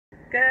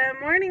Good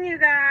morning, you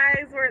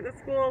guys. We're at the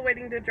school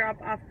waiting to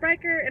drop off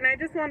Riker, and I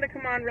just wanted to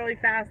come on really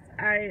fast.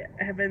 I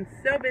have been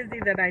so busy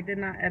that I did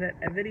not edit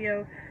a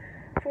video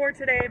for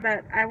today,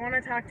 but I want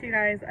to talk to you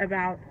guys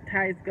about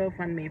Ty's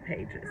GoFundMe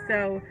page.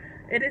 So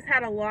it has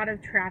had a lot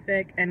of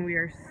traffic, and we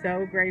are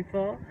so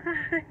grateful.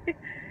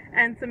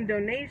 And some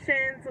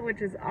donations,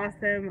 which is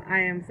awesome. I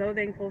am so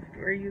thankful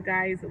for you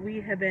guys. We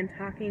have been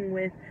talking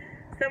with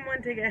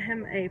someone to get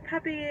him a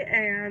puppy,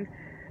 and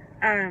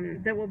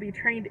that will be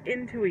trained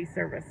into a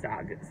service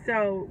dog.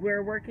 So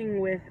we're working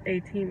with a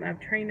team of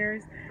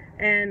trainers,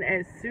 and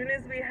as soon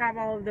as we have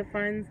all of the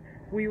funds,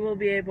 we will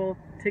be able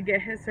to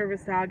get his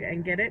service dog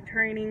and get it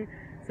training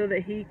so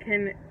that he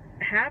can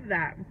have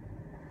that.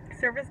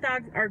 Service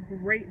dogs are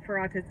great for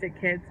autistic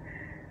kids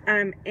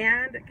and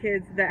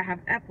kids that have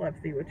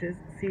epilepsy, which is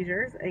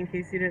seizures. In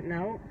case you didn't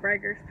know,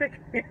 Riker's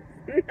picking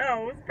his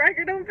nose.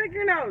 Riker, don't pick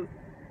your nose.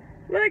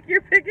 Look, you're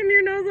picking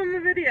your nose on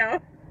the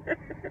video.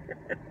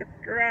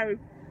 Gross.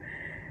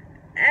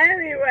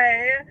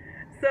 Anyway,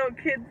 so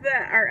kids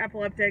that are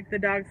epileptic, the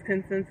dogs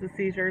can sense the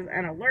seizures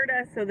and alert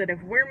us so that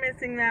if we're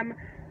missing them,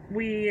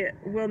 we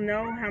will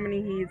know how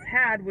many he's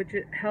had, which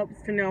it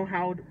helps to know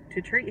how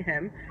to treat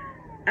him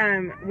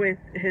with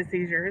his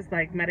seizures,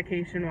 like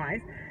medication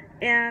wise.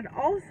 And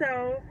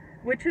also,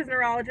 with his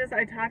neurologist,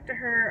 I talked to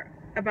her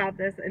about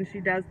this, and she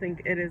does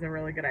think it is a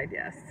really good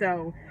idea.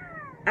 So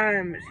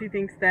she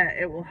thinks that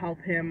it will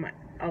help him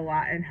a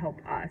lot and help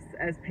us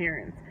as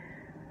parents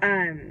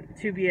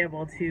to be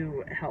able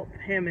to help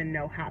him and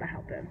know how to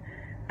help him.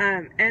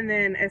 And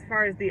then as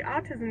far as the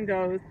autism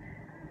goes,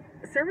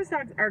 service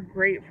dogs are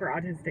great for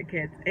autistic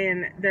kids,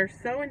 and they're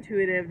so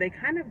intuitive. They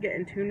kind of get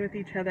in tune with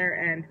each other,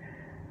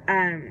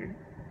 and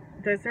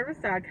the service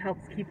dog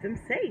helps keep them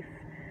safe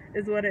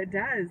is what it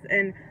does.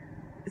 And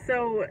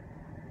so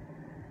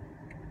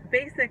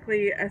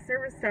basically a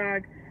service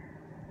dog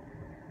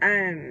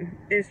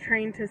is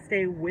trained to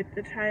stay with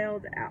the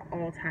child at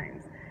all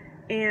times,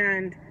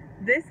 and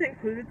this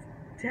includes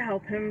to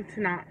help him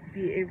to not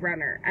be a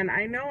runner. And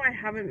I know I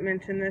haven't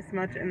mentioned this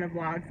much in the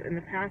vlogs in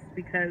the past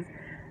because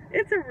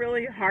it's a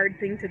really hard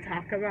thing to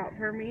talk about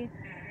for me,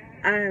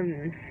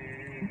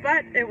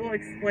 but it will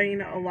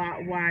explain a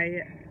lot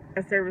why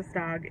a service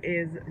dog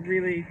is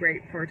really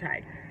great for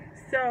Ty.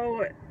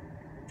 So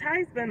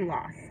Ty's been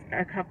lost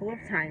a couple of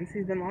times.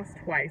 He's been lost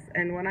twice.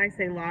 And when I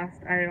say lost,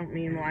 I don't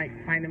mean like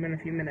find him in a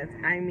few minutes.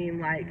 I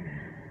mean like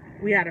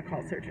we had to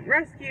call search and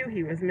rescue.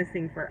 He was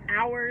missing for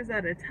hours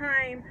at a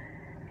time.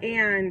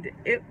 And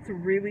it's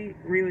really,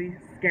 really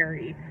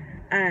scary.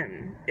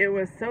 It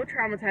was so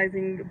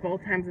traumatizing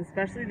both times,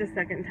 especially the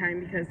second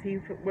time, because he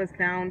was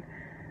found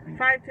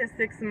 5 to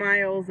 6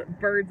 miles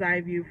bird's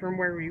eye view from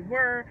where we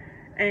were.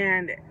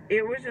 And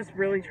it was just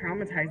really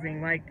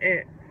traumatizing. Like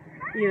it,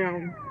 you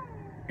know,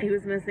 he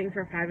was missing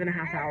for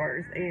 5.5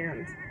 hours,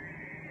 and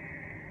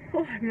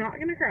oh, I'm not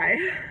gonna cry.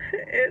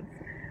 It's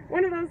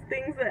one of those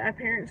things that a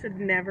parent should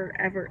never,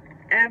 ever,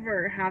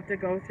 ever have to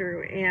go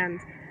through,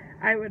 and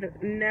I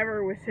would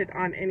never wish it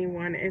on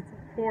anyone. It's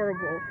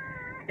horrible,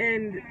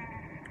 and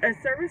a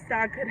service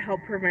dog could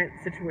help prevent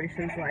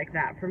situations like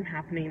that from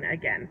happening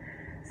again.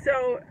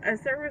 So a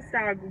service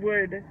dog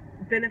would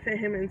benefit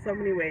him in so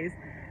many ways.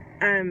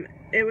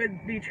 It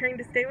would be trained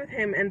to stay with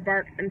him and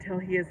bark until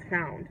he is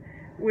found,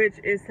 which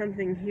is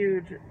something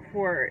huge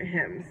for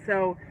him.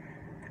 So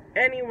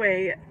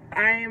anyway,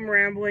 I am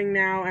rambling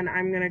now and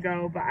I'm gonna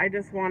go, but I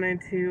just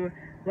wanted to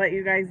let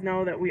you guys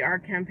know that we are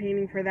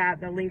campaigning for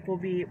that. The link will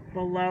be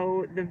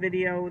below the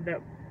video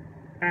that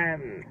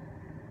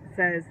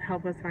says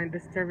help us find a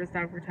service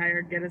dog for Ty,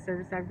 or get a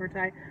service dog for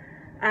Ty,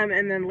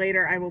 and then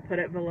later I will put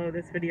it below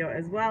this video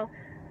as well.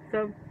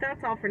 So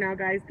that's all for now,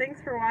 guys.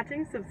 Thanks for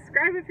watching.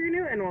 Subscribe if you're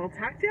new, and we'll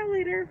talk to y'all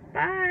later.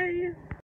 Bye!